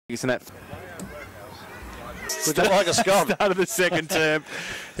Isn't that? Would you like a scone? Start of the second term.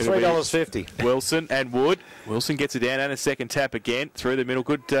 $3.50. Wilson and Wood. Wilson gets it down and a second tap again through the middle.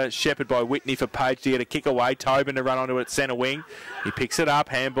 Good shepherd by Whitney for Page to get a kick away. Tobin to run onto it at centre wing. He picks it up,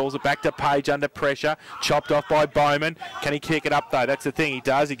 handballs it back to Page under pressure. Chopped off by Bowman. Can he kick it up though? That's the thing he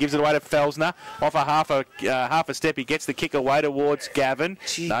does. He gives it away to Felsner. Off a half a step, he gets the kick away towards Gavin.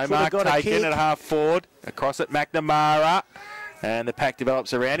 No mark taken at half forward. Across at McNamara. And the pack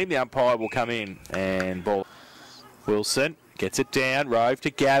develops around him. The umpire will come in and ball. Wilson gets it down. Rove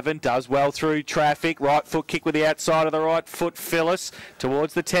to Gavin. Does well through traffic. Right foot kick with the outside of the right foot. Phyllis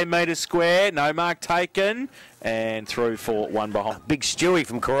towards the 10-metre square. No mark taken. And through for one behind. Big Stewie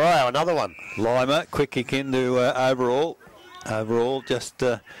from Corio, another one. Lima, quick kick into overall. Overall, just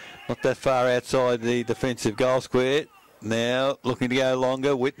not that far outside the defensive goal square. Now looking to go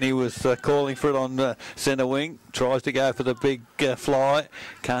longer. Whitney was calling for it on centre wing. Tries to go for the big fly.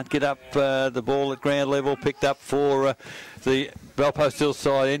 Can't get up the ball at ground level. Picked up for the Belpost Hill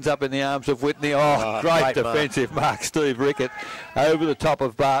side. Ends up in the arms of Whitney. Great defensive mark. Steve Rickett over the top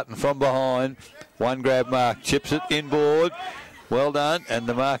of Barton from behind. One grab mark. Chips it inboard. Well done. And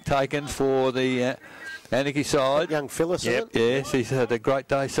the mark taken for the Anakie side. Young Phyllis. Yep. Yes, he's had a great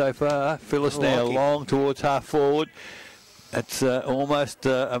day so far. Phyllis now long towards half forward. It's almost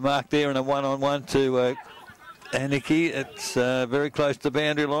a mark there and a one-on-one to Anakie. It's very close to the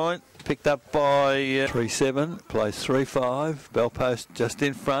boundary line. Picked up by 3-7, plays 3-5. Belpost just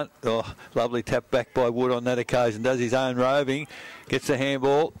in front. Oh, lovely tap back by Wood on that occasion. Does his own roving. Gets the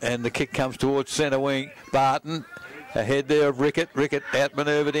handball and the kick comes towards centre wing. Barton ahead there of Rickett. Rickett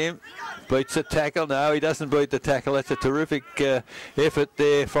outmanoeuvred him. Beats the tackle. No, he doesn't beat the tackle. That's a terrific effort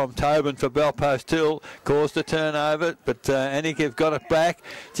there from Tobin for Belpost Hill. Caused a turnover, but Anakie have got it back.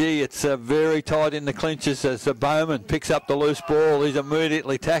 Gee, it's very tight in the clinches as Bowman picks up the loose ball. He's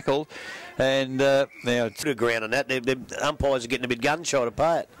immediately tackled. And now it's good ground on that. The umpires are getting a bit gun-shy to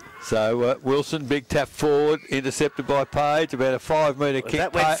pay it. So Wilson, big tap forward, intercepted by Page. About a 5-metre kick.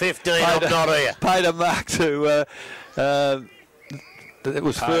 That went 15, I'm not here. Paid a mark to... it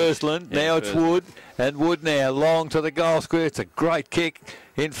was Fursland, now it's Wood, and Wood now long to the goal square. It's a great kick.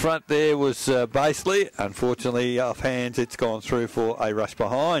 In front there was Baseley. Unfortunately, off hands, it's gone through for a rush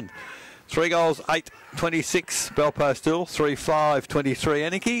behind. 3 goals, 8-26, Belpost Hill, 3-5, 23,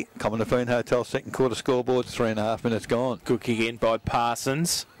 Anakie. Common Phone Hotel, second quarter scoreboard, 3.5 minutes gone. Good kick in by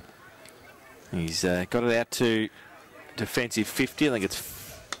Parsons. He's got it out to defensive 50. I think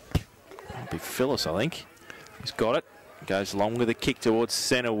it'll be Phyllis, I think. He's got it. Goes along with a kick towards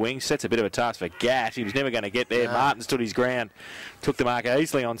centre wing. Sets a bit of a task for Gash. He was never going to get there. No. Martin stood his ground. Took the mark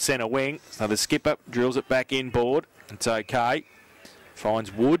easily on centre wing. So the skipper drills it back inboard. It's okay.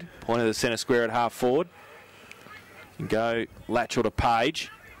 Finds Wood. Point of the centre square at half forward. Can go lateral to Page.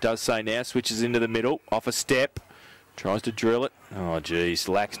 Does so now. Switches into the middle. Off a step. Tries to drill it. Oh, geez.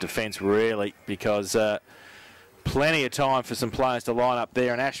 Lacks defence really because plenty of time for some players to line up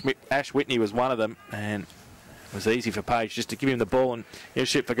there. And Ash Whitney was one of them. And it was easy for Page just to give him the ball and he'll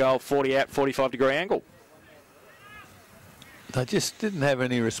shoot for goal, 40 out, 45-degree angle. They just didn't have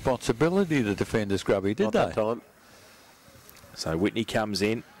any responsibility, the defenders, Grubby, did they? Not that time. So Whitney comes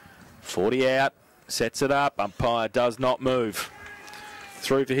in, 40 out, sets it up, umpire does not move.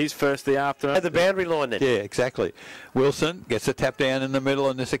 Through to his first of the afternoon. At the boundary line then. Yeah, exactly. Wilson gets a tap down in the middle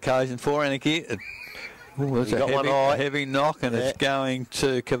on this occasion for Anakie. It's a heavy knock, and it's going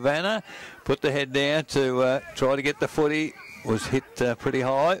to Kavanagh. Put the head down to try to get the footy. Was hit pretty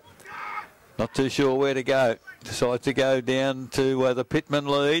high. Not too sure where to go. Decides to go down to the Pittman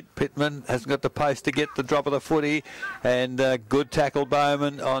lead. Pittman hasn't got the pace to get the drop of the footy. And good tackle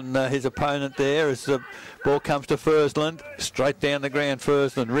Bowman on his opponent there as the ball comes to Fursland. Straight down the ground,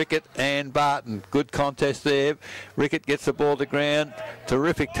 Fursland. Rickett and Barton. Good contest there. Rickett gets the ball to ground.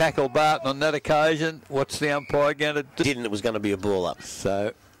 Terrific tackle Barton on that occasion. What's the umpire going to do? Didn't, it was going to be a ball up.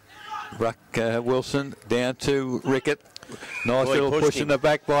 So Ruck Wilson down to Rickett. Nice little push in the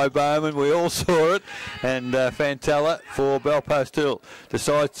back by Bowman. We all saw it. And Fantella for Belpost Hill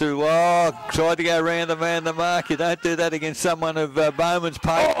decides to try to go around the man the mark. You don't do that against someone of Bowman's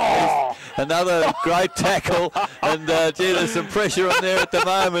pace. Another great tackle. And gee, there's some pressure on there at the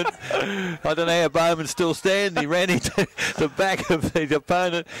moment. I don't know how Bowman's still standing. He ran into the back of his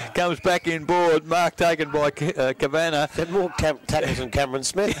opponent. Comes back in board. Mark taken by Kavanagh. Had more tackles than Cameron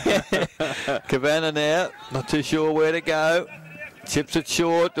Smith. Kavanagh now. Not too sure where to go. Chips it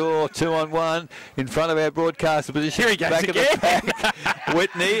short, 2-on-1 in front of our broadcaster position. Here he goes back again. Of the pack.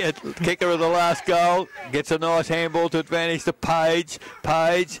 Whitney, kicker of the last goal, gets a nice handball to advantage to Page.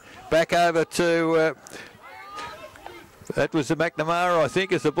 Page back over to That was the McNamara, I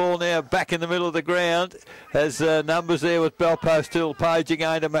think, as the ball now back in the middle of the ground. Has numbers there with bell post still. Page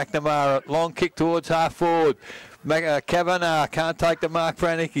again to McNamara. Long kick towards half forward. Kavanagh can't take the mark for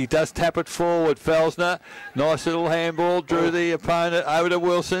Anakie. He does tap it forward. Felsner, nice little handball, drew the opponent over to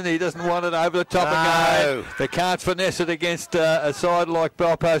Wilson. He doesn't want it over the top again. They can't finesse it against a side like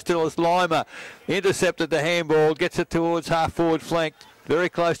Belpost Hill as Lima. Intercepted the handball, gets it towards half forward flank. Very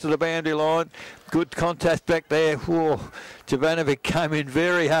close to the boundary line. Good contact back there. Whoa. Jovanovic came in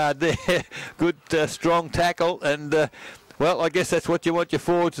very hard there. Good strong tackle and well, I guess that's what you want your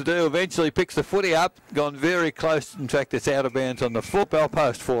forwards to do. Eventually picks the footy up, gone very close. In fact, it's out of bounds on the foot. Bell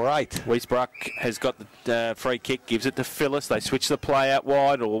post 4-8. Weisbrook has got the free kick, gives it to Phyllis. They switch the play out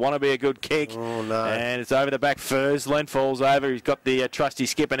wide. It'll want to be a good kick. Oh, no. And it's over the back. Fursland falls over. He's got the trusty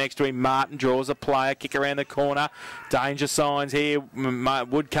skipper next to him. Martin draws a player, kick around the corner. Danger signs here.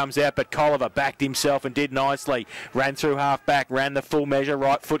 Wood comes out, but Colliver backed himself and did nicely. Ran through half back, ran the full measure.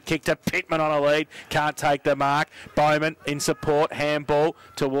 Right foot kick to Pittman on a lead. Can't take the mark. Bowman in support, handball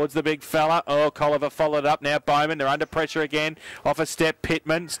towards the big fella. Oh, Colliver followed up now. Bowman, they're under pressure again. Off a step,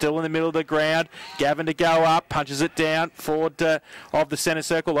 Pittman still in the middle of the ground. Gavin to go up, punches it down forward of the centre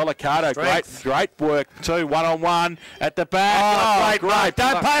circle. Olicado, great work too. 1-on-1 at the back. Great.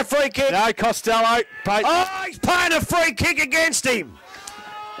 Don't pay a free kick. No, Costello. He's paying a free kick against him.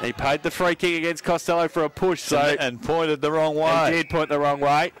 He paid the free kick against Costello for a push, and pointed the wrong way. He did point the wrong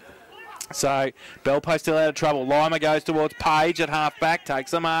way. So Belpost still out of trouble. Lima goes towards Page at half back,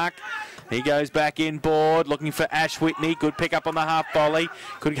 takes the mark. He goes back inboard, looking for Ash Whitney. Good pick up on the half volley.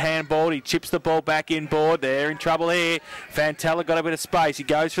 Good handball. He chips the ball back inboard. They're in trouble here. Fantella got a bit of space. He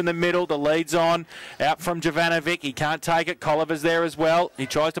goes from the middle. The lead's on. Out from Jovanovic. He can't take it. Colliver's there as well. He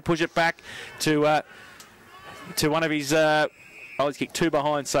tries to push it back to one of his... he's kicked two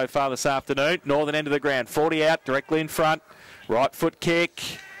behind so far this afternoon. Northern end of the ground. 40 out, directly in front. Right foot kick.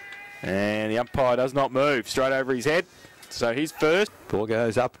 And the umpire does not move. Straight over his head. So he's first. Ball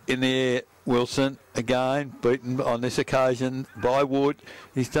goes up in the air. Wilson again beaten on this occasion by Wood.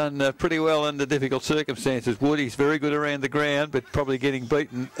 He's done pretty well under difficult circumstances. Wood, he's very good around the ground, but probably getting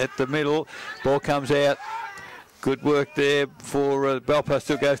beaten at the middle. Ball comes out. Good work there for Belpost.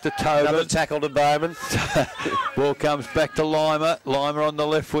 Still goes to Tobin. Another tackle to Bowman. Ball comes back to Lima. Lima on the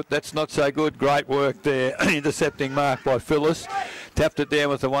left foot. That's not so good. Great work there. Intercepting mark by Phyllis. Tapped it down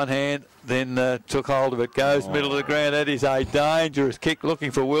with the one hand, then took hold of it. Goes middle of the ground. That is a dangerous kick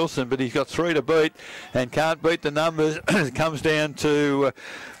looking for Wilson, but he's got three to beat and can't beat the numbers. Comes down to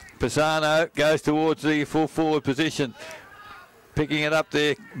Pisano. Goes towards the full forward position. Picking it up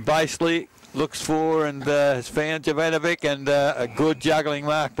there, Baseley. Looks for and has found Jovanovic, and a good juggling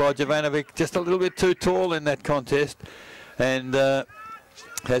mark by Jovanovic. Just a little bit too tall in that contest, and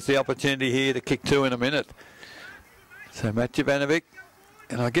has the opportunity here to kick two in a minute. So Matt Jovanovic,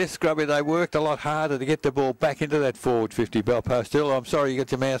 and I guess, Grubby, they worked a lot harder to get the ball back into that forward 50 Belpost Hill. I'm sorry you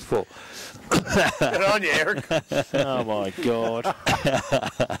got your mouth full. Good on you, Eric. Oh, my God.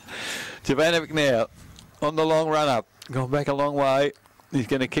 Jovanovic now on the long run up, gone back a long way. He's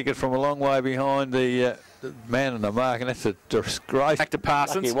going to kick it from a long way behind the man on the mark, and that's a disgrace. Back to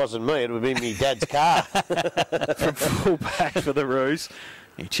Parsons. It wasn't me, it would be my dad's car. From full back for the Roos.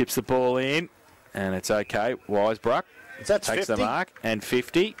 He chips the ball in, and it's okay. Weisbrook That's takes 50. the mark, and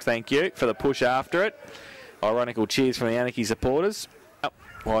 50. Thank you for the push after it. Ironical cheers from the Anakie supporters. Oh,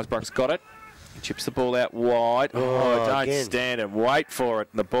 Weisbrook's got it. He chips the ball out wide. Don't again. stand and wait for it.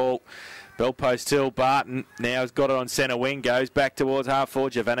 And the ball... Belpost Hill, Barton now has got it on centre wing, goes back towards half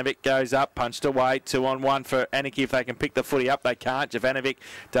forward. Jovanovic goes up, punched away, 2-on-1 for Anakie. If they can pick the footy up, they can't. Jovanovic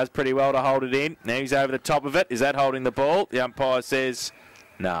does pretty well to hold it in. Now he's over the top of it. Is that holding the ball? The umpire says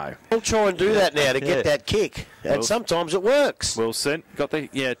no. We'll try and do that now to get that kick, and sometimes it works. Wilson got the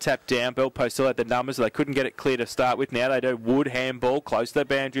tap down. Belpost still had the numbers. They couldn't get it clear to start with. Now they do. Wood handball close to the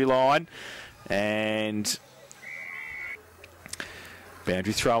boundary line, and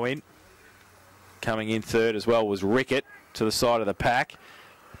boundary throw in. Coming in third as well was Rickett to the side of the pack.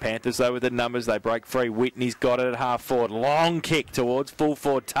 Panthers, though, with the numbers. They break free. Whitney's got it at half forward. Long kick towards full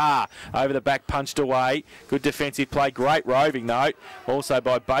forward. Tar over the back, punched away. Good defensive play. Great roving, though. Also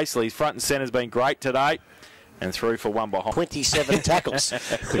by Baseley. His front and centre's been great today. And through for one behind. 27 tackles.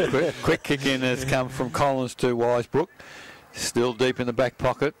 The quick kick in has come from Collins to Weisbrook. Still deep in the back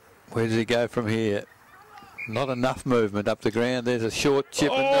pocket. Where does he go from here? Not enough movement up the ground. There's a short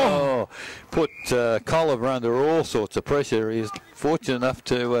chip and put Colliver under all sorts of pressure. He's fortunate enough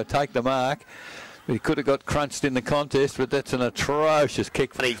to take the mark. He could have got crunched in the contest, but that's an atrocious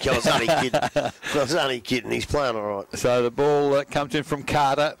kick. I was only kidding. He's playing all right. So the ball comes in from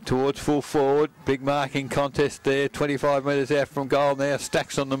Carter towards full forward. Big marking contest there. 25 metres out from goal now.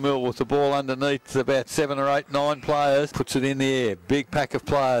 Stacks on the mill with the ball underneath about 7 or 8, 9 players. Puts it in the air. Big pack of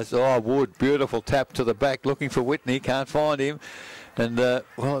players. Oh, Wood. Beautiful tap to the back. Looking for Whitney. Can't find him. And,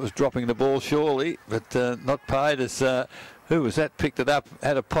 well, it was dropping the ball surely, but not paid as... who was that? Picked it up.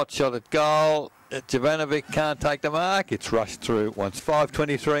 Had a pot shot at goal. Jovanovic can't take the mark. It's rushed through once.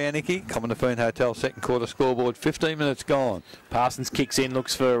 5:23, Anakie. Commonwealth Hotel, second quarter scoreboard. 15 minutes gone. Parsons kicks in,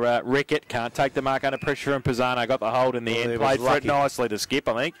 looks for Rickett. Can't take the mark under pressure, and Pisano got the hold in the end. Played for it nicely to Skip,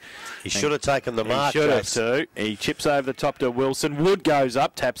 I think. He should have taken the mark. He should have too. He chips over the top to Wilson. Wood goes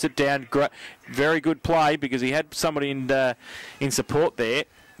up, taps it down. Very good play because he had somebody in support there,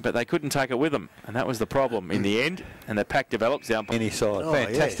 but they couldn't take it with them, and that was the problem in the end. And the pack develops down any side.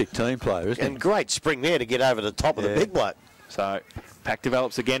 Fantastic team player, isn't and great spring there to get over the top of the big bloke. So pack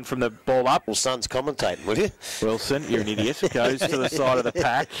develops again from the ball up. Well, son's commentating, will you? Wilson, you're an idiot. Goes to the side of the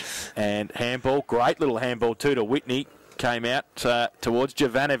pack, and handball. Great little handball too to Whitney. Came out towards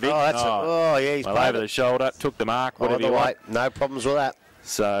Jovanovic. He's well over the shoulder. Took the mark. Whatever you want. No problems with that.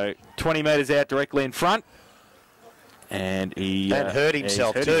 So 20 metres out directly in front. And he hurt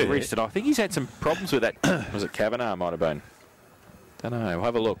himself hurt too. His wrist, and I think he's had some problems with that. Was it Kavanagh? Might have been. Don't know. We'll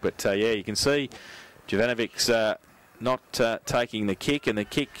have a look. But yeah, you can see Jovanovic's not taking the kick, and the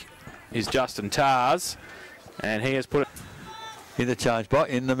kick is Justin Tars, and he has put it in the change box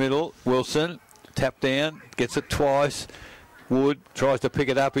in the middle. Wilson tap down, gets it twice. Wood tries to pick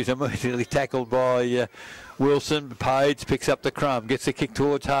it up. He's immediately tackled by Wilson. Page picks up the crumb, gets the kick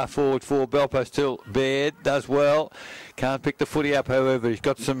towards half forward for Belpo. Still Baird does well. Can't pick the footy up, however. He's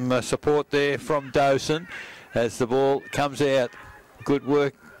got some support there from Dawson as the ball comes out. Good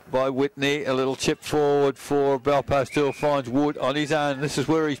work by Whitney. A little chip forward for Belpo. Still finds Wood on his own. This is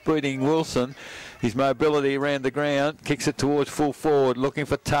where he's beating Wilson. His mobility around the ground, kicks it towards full forward, looking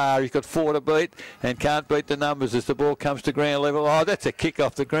for Tar. He's got 4 to beat and can't beat the numbers as the ball comes to ground level. Oh, that's a kick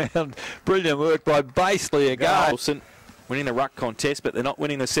off the ground. Brilliant work by Baseley again. Wilson winning the ruck contest, but they're not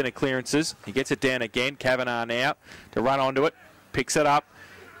winning the centre clearances. He gets it down again. Kavanagh now to run onto it, picks it up.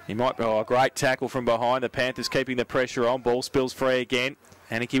 He might be a great tackle from behind. The Panthers keeping the pressure on. Ball spills free again.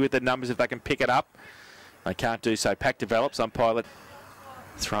 Anakie with the numbers if they can pick it up. They can't do so. Pack develops. Umpire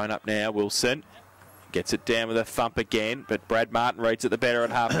thrown up now. Wilson gets it down with a thump again, but Brad Martin reads it the better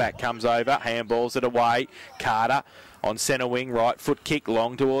at half-back. Comes over, handballs it away. Carter on centre wing, right foot kick,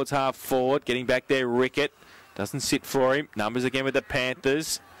 long towards half-forward. Getting back there, Rickett. Doesn't sit for him. Numbers again with the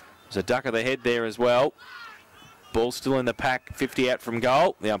Panthers. There's a duck of the head there as well. Ball still in the pack, 50 out from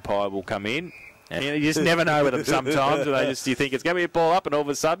goal. The umpire will come in. And you just never know with them sometimes. You think it's going to be a ball up, and all of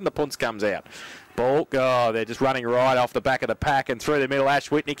a sudden the punts comes out. Ball, they're just running right off the back of the pack and through the middle.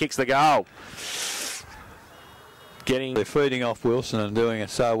 Ash Whitney kicks the goal. They're feeding off Wilson and doing it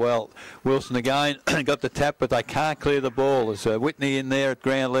so well. Wilson again got the tap, but they can't clear the ball. There's Whitney in there at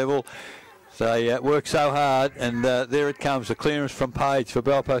ground level. They work so hard, and there it comes, the clearance from Page for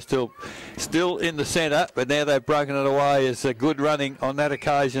Belpo. Still in the centre, but now they've broken it away. As a good running on that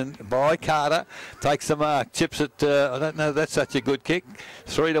occasion by Carter. Takes the mark, chips it. I don't know if that's such a good kick.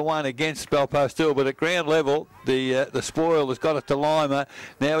 3-1 against Belpo still, but at ground level, the spoil has got it to Lima.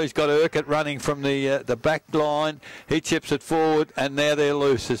 Now he's got Urquhart running from the back line. He chips it forward, and now they're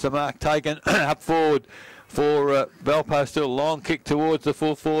loose. As the mark taken up forward for Belpo still. Long kick towards the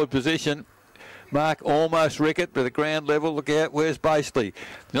full forward position. Mark almost Rickett, but at ground level, look out, where's Baseley?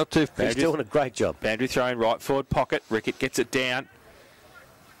 Not too fast. He's doing a great job. Boundary thrown right forward pocket. Rickett gets it down.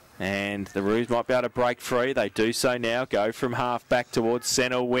 And the Roos might be able to break free. They do so now. Go from half back towards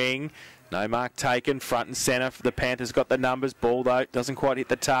centre wing. No mark taken. Front and centre. The Panthers got the numbers. Ball, though, doesn't quite hit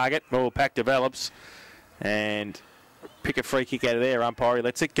the target. Well, pack develops. And pick a free kick out of there. Umpire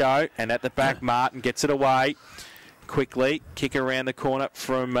lets it go. And at the back, Martin gets it away quickly. Kick around the corner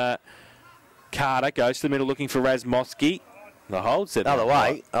from... Carter goes to the middle looking for Razmosky. The hold's it. Other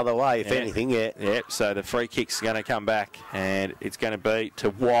way, if anything, yeah. Yeah, so the free kick's going to come back, and it's going to be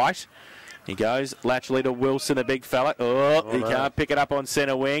to White. He goes laterally to Wilson, a big fella. He can't pick it up on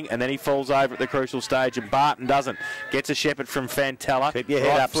centre wing, and then he falls over at the crucial stage, and Barton doesn't. Gets a shepherd from Fantella. Keep your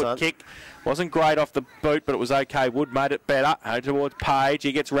head up, foot son. Kick. Wasn't great off the boot, but it was okay. Wood made it better. Towards Page.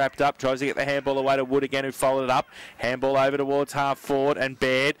 He gets wrapped up. Tries to get the handball away to Wood again, who followed it up. Handball over towards half forward, and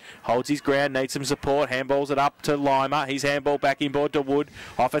Baird holds his ground, needs some support. Handballs it up to Lima. His handball back inboard to Wood.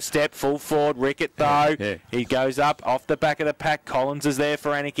 Off a step, full forward. Rickett, though. He goes up off the back of the pack. Collins is there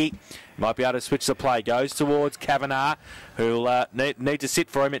for Anakie. Might be able to switch the play. Goes towards Kavanagh, who'll need to sit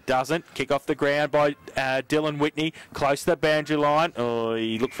for him. It doesn't. Kick off the ground by Dylan Whitney, close to the boundary line. Oh,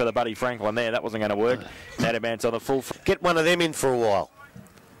 he looked for the Buddy Franklin there. That wasn't going to work. Nadaman's on the full. Get one of them in for a while.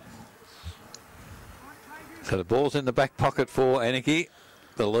 So the ball's in the back pocket for Anakie.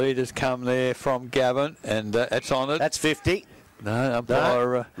 The lead has come there from Gavin, and it's on it. That's 50. No,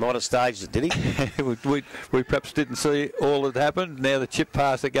 umpire. Might have staged it, did he? we perhaps didn't see all that happened. Now the chip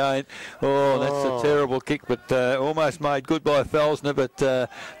pass again. Oh, that's a terrible kick, but almost made good by Felsner, but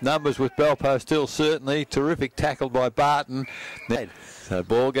numbers with Belpo still certainly. Terrific tackle by Barton. So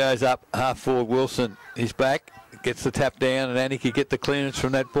ball goes up, half forward Wilson. He's back. Gets the tap down, and Anakie get the clearance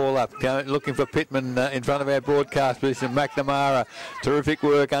from that ball up. Looking for Pittman in front of our broadcast position. McNamara, terrific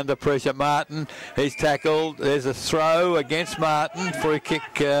work under pressure. Martin, he's tackled. There's a throw against Martin. Free kick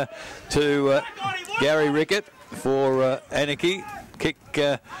to Gary Rickett for Anakie. Kick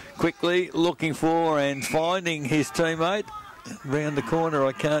quickly, looking for and finding his teammate. Round the corner,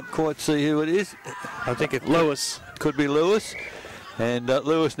 I can't quite see who it is. I think it's Lewis. Could be Lewis. And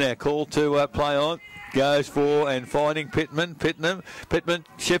Lewis now called to play on. Goes for and finding Pittman. Pittman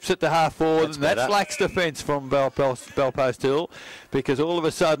ships it to half forward, and that's lax defence from Belpost Hill, because all of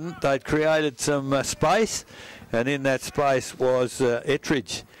a sudden they'd created some space, and in that space was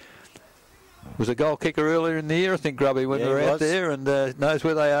Ettridge. Was a goal kicker earlier in the year, I think, Grubby, when we were out there, and knows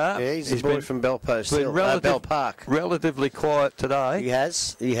where they are. Yeah, he's been from Belpost Hill, Bell Park. Relatively quiet today. He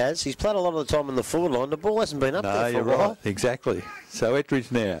has. He's played a lot of the time in the forward line. The ball hasn't been up there for a while. Right. Exactly. So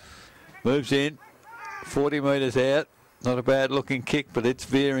Ettridge now moves in. 40 metres out, not a bad looking kick, but it's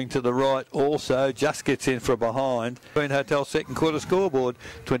veering to the right also, just gets in for a behind. Green Hotel second quarter scoreboard,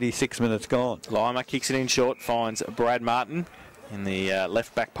 26 minutes gone. Lima kicks it in short, finds Brad Martin in the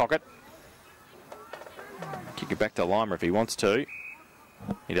left back pocket. Kick it back to Lima if he wants to.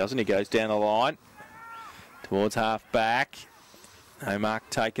 He doesn't, he goes down the line towards half back. No mark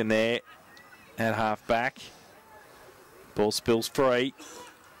taken there at half back. Ball spills free.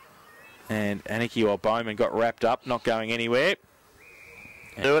 And Anakie or Bowman got wrapped up, not going anywhere.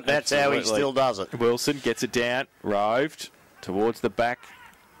 Do it, that's how he still does it. Wilson gets it down, roved towards the back.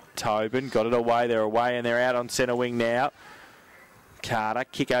 Tobin got it away, they're away and they're out on centre wing now. Carter,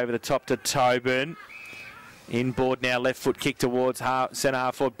 kick over the top to Tobin. Inboard now, left foot kick towards centre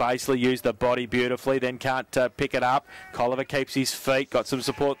half forward. Basely used the body beautifully, then can't pick it up. Colliver keeps his feet, got some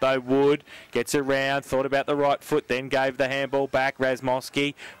support though. Wood gets around, thought about the right foot, then gave the handball back.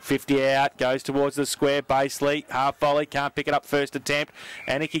 Razmoski, 50 out, goes towards the square. Basely, half volley, can't pick it up first attempt.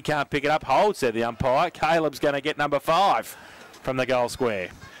 Anakie can't pick it up, hold, said the umpire. Caleb's going to get number 5 from the goal square.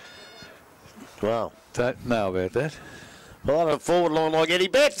 Wow. Don't know about that. Well, on a forward line like Eddie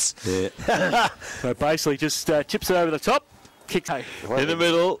Betts. Yeah. So basically just chips it over the top. Kicks in the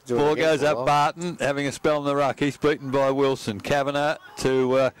middle. Ball goes up. Barton having a spell in the ruck. He's beaten by Wilson. Kavanagh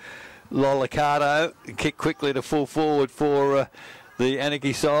to Lolicato. Kick quickly to full forward for the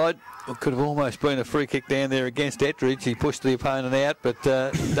Anakie side. It could have almost been a free kick down there against Ettridge. He pushed the opponent out, but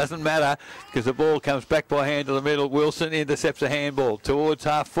doesn't matter because the ball comes back by hand to the middle. Wilson intercepts a handball towards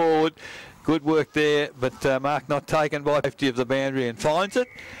half forward. Good work there, but mark not taken by safety of the boundary and finds it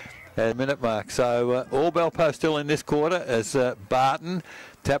at minute mark. So all Belpost still in this quarter as Barton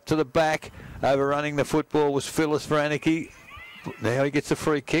tapped to the back. Overrunning the football was Phyllis for Anakie. Now he gets a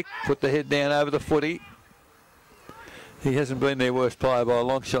free kick, put the head down over the footy. He hasn't been their worst player by a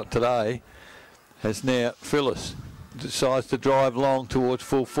long shot today. As now Phyllis decides to drive long towards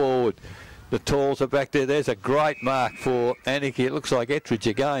full forward. The talls are back there. There's a great mark for Anakie. It looks like Ettridge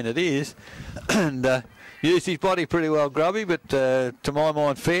again. It is. And used his body pretty well, Grubby, but to my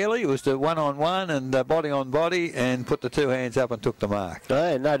mind fairly. It was the one-on-one and body on body and put the two hands up and took the mark.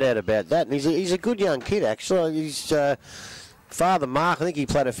 No doubt about that. And he's a good young kid, actually. His father, Mark, I think he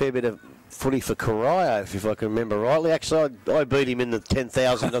played a fair bit of footy for Corio, if I can remember rightly. Actually, I beat him in the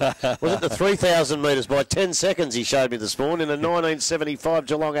 10,000. Was it the 3,000 metres by 10 seconds he showed me this morning in a 1975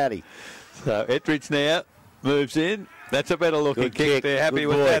 Geelong Addy. So Ettridge now moves in. That's a better looking kick. They're happy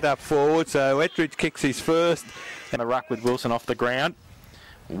with that up forward. So Ettridge kicks his first. And a ruck with Wilson off the ground.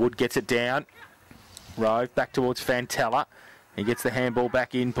 Wood gets it down. Rove back towards Fantella. He gets the handball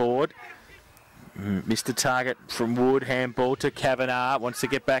back inboard. Missed the target from Wood. Handball to Kavanagh. Wants to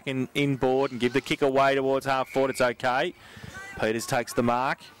get back inboard and give the kick away towards half forward. It's okay. Peters takes the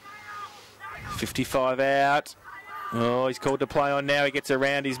mark. 55 out. Oh, he's called to play on now. He gets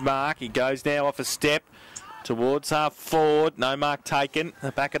around his mark. He goes now off a step towards half forward. No mark taken.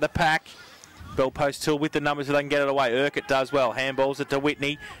 The back of the pack. Belpost Hill with the numbers so they can get it away. Urquhart does well. Handballs it to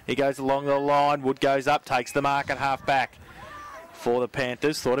Whitney. He goes along the line. Wood goes up, takes the mark at half back for the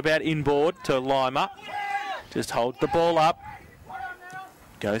Panthers. Thought about inboard to Lima. Just hold the ball up.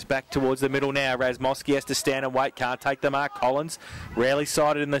 Goes back towards the middle now. Razmosky has to stand and wait. Can't take the mark. Collins, rarely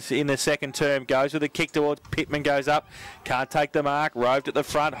sighted in the second term. Goes with a kick towards Pittman. Goes up. Can't take the mark. Roved at the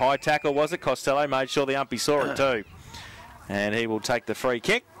front. High tackle was it? Costello made sure the umpy saw it too. And he will take the free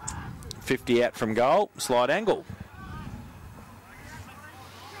kick. 50 out from goal. Slide angle.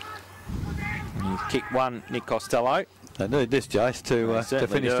 You kick one, Nick Costello. They need this, Jace, to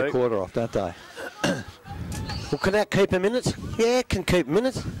finish the quarter off, don't they? Well, can that keep him in it? Yeah, it can keep him in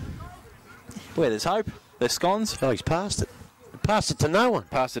it. Where there's hope, there's scones. Oh, he's passed it. Passed it to no one.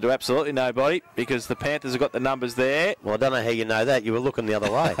 Passed it to absolutely nobody because the Panthers have got the numbers there. Well, I don't know how you know that. You were looking the other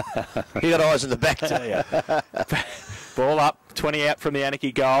way. You got eyes in the back, do you? Ball up, 20 out from the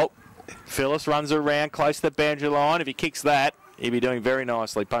Anakie goal. Phyllis runs around close to the boundary line. If he kicks that, he'll be doing very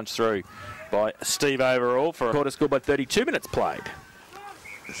nicely. Punched through by Steve Overall for a quarter score by 32 minutes played.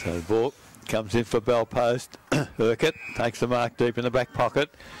 So the ball comes in for bell post. Urquhart takes the mark deep in the back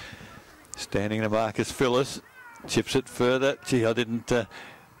pocket. Standing the mark is Phyllis. Chips it further. Gee, I didn't round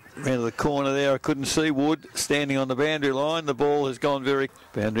to the corner there. I couldn't see Wood standing on the boundary line. The ball has gone very...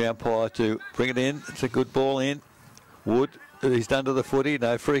 Boundary umpire to bring it in. It's a good ball in. Wood, he's done to the footy.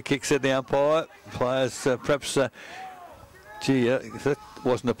 No free kick, said the umpire. Players perhaps... if that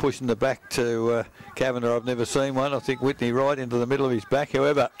wasn't a push in the back to Cavender, I've never seen one. I think Whitney right into the middle of his back.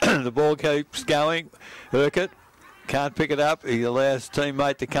 However, the ball keeps going. Urquhart can't pick it up. He allows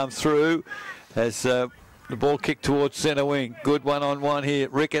teammate to come through as the ball kicked towards centre wing. Good one-on-one here.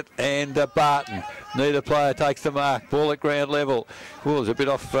 Rickett and Barton. Neither player takes the mark. Ball at ground level. Well, it's a bit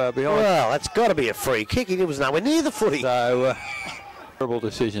off behind. Well, that's got to be a free kick. He was nowhere near the footy. So, terrible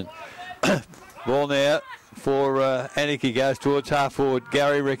decision. Ball now for Anakie, goes towards half forward.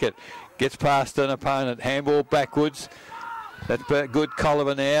 Gary Rickett gets past an opponent. Handball backwards. That's good.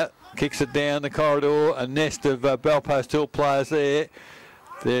 Colliver now kicks it down the corridor. A nest of Belpost Hill players there.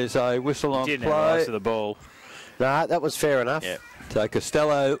 There's a whistle on Didn't play. have eyes to the ball. No, that was fair enough. Yep. So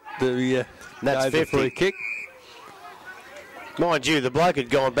Costello, that's 50. free kick. Mind you, the bloke had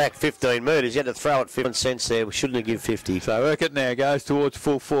gone back 15 metres. He had to throw it 15 cents there. We shouldn't have given 50. So Urquhart now goes towards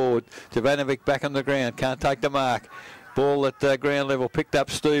full forward. Jovanovic back on the ground. Can't take the mark. Ball at ground level. Picked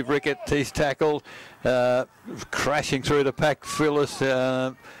up Steve Rickett. He's tackled. Crashing through the pack. Phyllis.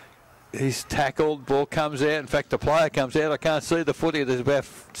 He's tackled. Ball comes out. In fact, the player comes out. I can't see the footy. There's about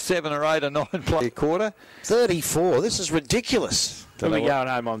 7 or 8 or 9 play quarter. 34. This is ridiculous. We'll be going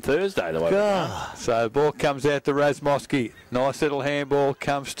home on Thursday. The way So the ball comes out to Razmosky. Nice little handball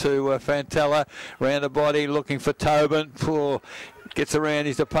comes to Fantella. Round the body looking for Tobin. Gets around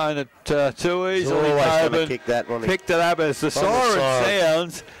his opponent too easily. Always Tobin kick that one. Picked it up as the siren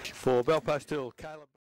sounds for Belpost Hill. Caleb.